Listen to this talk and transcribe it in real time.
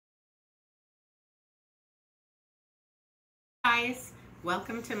Guys,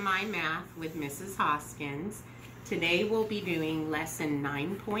 welcome to My Math with Mrs. Hoskins. Today we'll be doing lesson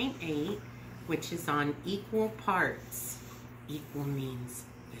 9.8, which is on equal parts. Equal means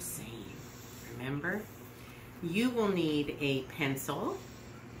the same, remember? You will need a pencil,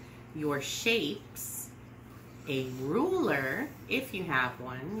 your shapes, a ruler, if you have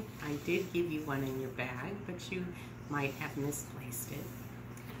one. I did give you one in your bag, but you might have misplaced it.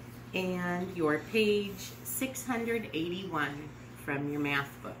 And your page 681 from your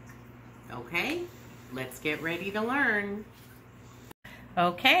math book. Okay, let's get ready to learn.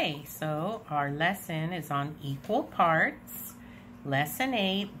 Okay, so our lesson is on equal parts. Lesson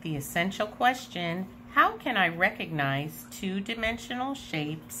 8, the essential question, how can I recognize two-dimensional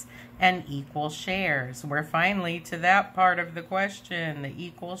shapes and equal shares? We're finally to that part of the question, the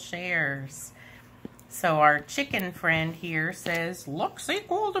equal shares. So our chicken friend here says, looks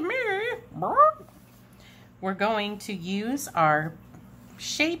equal to me. We're going to use our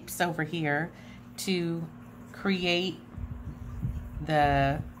shapes over here to create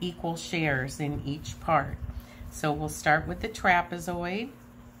the equal shares in each part. So we'll start with the trapezoid.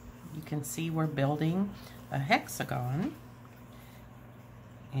 You can see we're building a hexagon,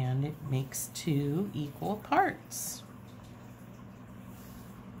 and it makes two equal parts.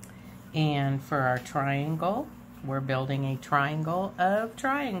 And for our triangle, we're building a triangle of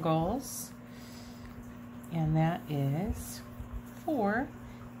triangles, and that is 4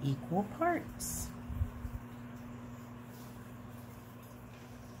 equal parts.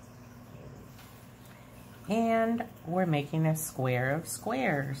 And we're making a square of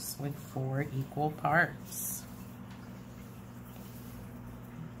squares with 4 equal parts.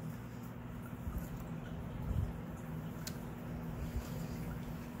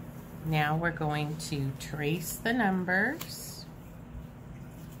 Now we're going to trace the numbers.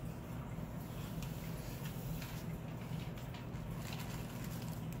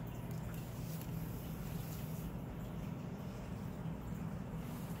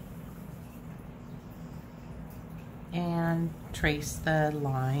 And trace the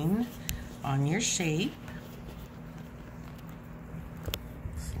line on your shape.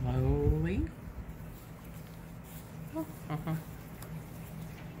 Slowly.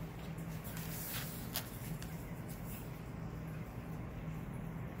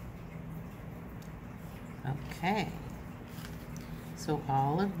 Okay, so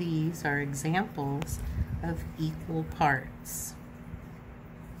all of these are examples of equal parts.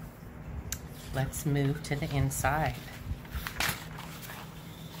 Let's move to the inside.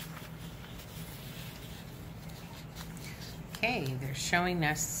 Okay, they're showing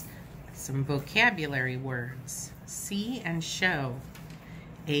us some vocabulary words. See and show.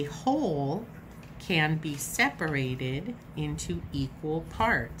 A whole can be separated into equal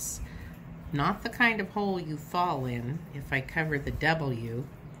parts. Not the kind of hole you fall in. If I cover the W,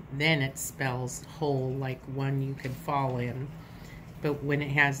 then it spells whole, like one you could fall in. But when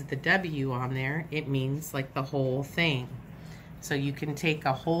it has the W on there, it means like the whole thing. So you can take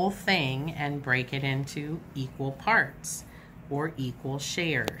a whole thing and break it into equal parts or equal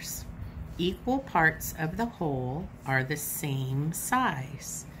shares. Equal parts of the whole are the same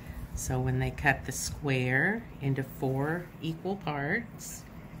size. So when they cut the square into 4 equal parts,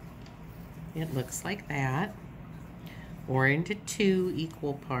 it looks like that, or into 2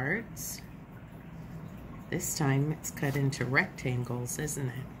 equal parts. This time it's cut into rectangles, isn't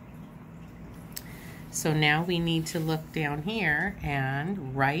it? So now we need to look down here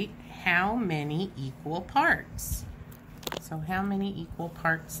and write how many equal parts. So how many equal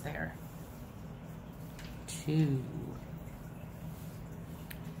parts there? 2.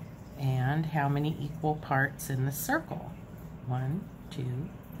 And how many equal parts in the circle? 1, 2,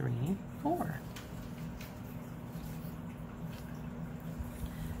 3, 4.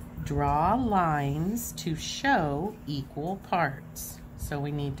 Draw lines to show equal parts. So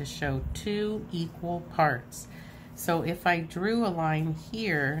we need to show 2 equal parts. So if I drew a line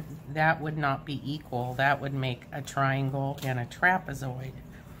here, that would not be equal. That would make a triangle and a trapezoid.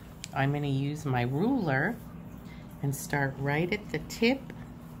 I'm going to use my ruler and start right at the tip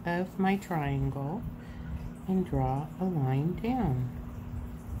of my triangle and draw a line down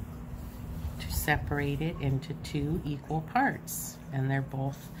to separate it into 2 equal parts, and they're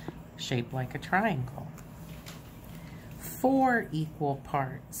both shaped like a triangle. 4 equal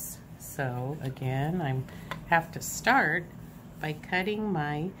parts. So again, I have to start by cutting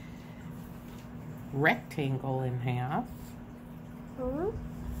my rectangle in half.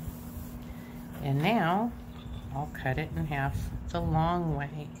 And now I'll cut it in half the long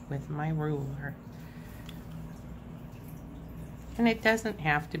way with my ruler. And it doesn't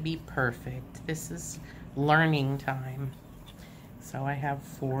have to be perfect. This is learning time. So I have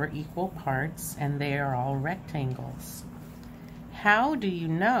 4 equal parts, and they are all rectangles. How do you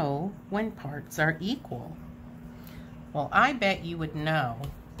know when parts are equal? Well, I bet you would know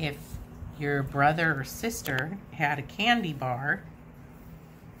if your brother or sister had a candy bar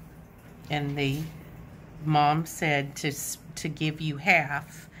and mom said to give you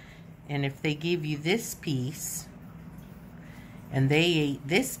half, and if they give you this piece and they ate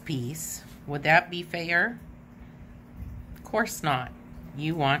this piece, would that be fair? Of course not.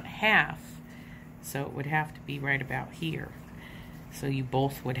 You want half, so it would have to be right about here. So you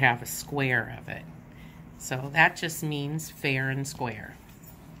both would have a square of it. So that just means fair and square.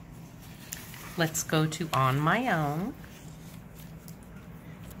 Let's go to on my own.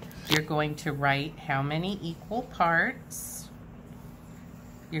 You're going to write how many equal parts.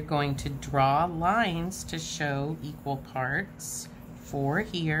 You're going to draw lines to show equal parts. 4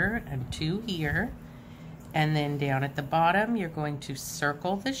 here and 2 here. And then down at the bottom, you're going to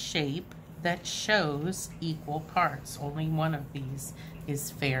circle the shape that shows equal parts. Only one of these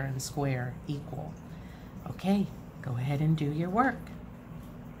is fair and square equal. Okay, go ahead and do your work.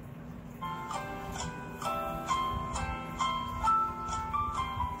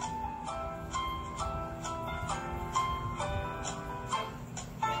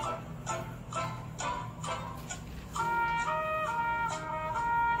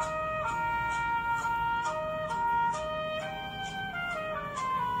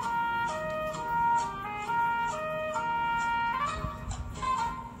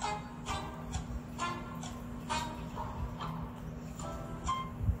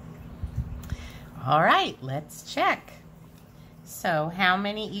 All right, let's check. So how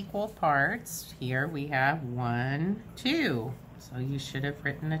many equal parts? Here we have 1, 2. So you should have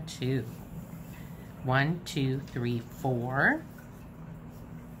written a 2. 1, 2, 3, 4.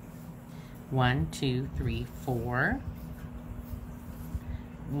 1, 2, 3, 4.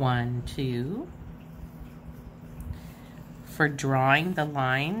 1, 2. For drawing the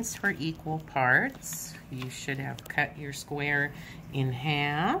lines for equal parts, you should have cut your square in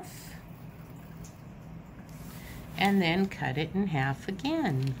half. And then cut it in half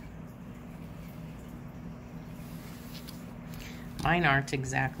again. Mine aren't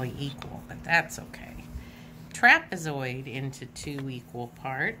exactly equal, but that's okay. Trapezoid into 2 equal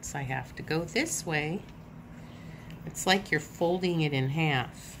parts. I have to go this way. It's like you're folding it in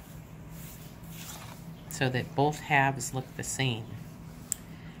half so that both halves look the same.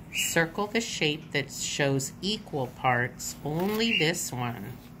 Circle the shape that shows equal parts. Only this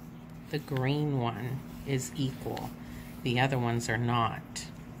one, the green one, is equal. The other ones are not.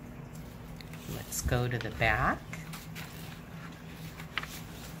 Let's go to the back.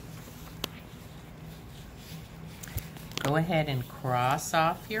 Go ahead and cross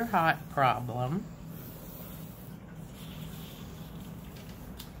off your hot problem.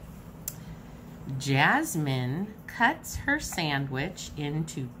 Jasmine cuts her sandwich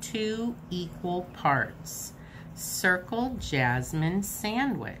into 2 equal parts. Circle Jasmine's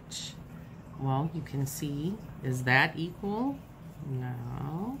sandwich. Well, you can see, is that equal?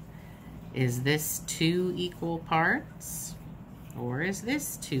 No. Is this 2 equal parts? Or is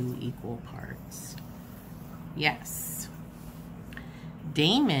this 2 equal parts? Yes.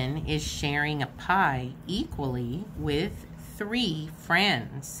 Damon is sharing a pie equally with 3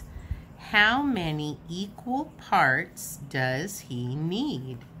 friends. How many equal parts does he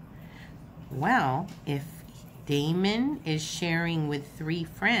need? Well, if Damon is sharing with 3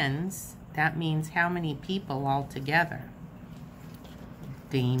 friends, that means how many people altogether?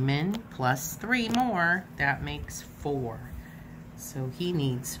 Damon plus 3 more, that makes 4. So he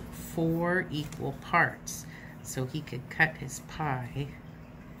needs 4 equal parts. So he could cut his pie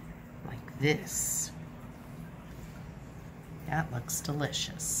like this. That looks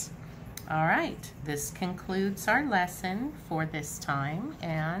delicious. All right, this concludes our lesson for this time,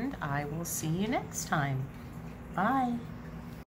 and I will see you next time. Bye.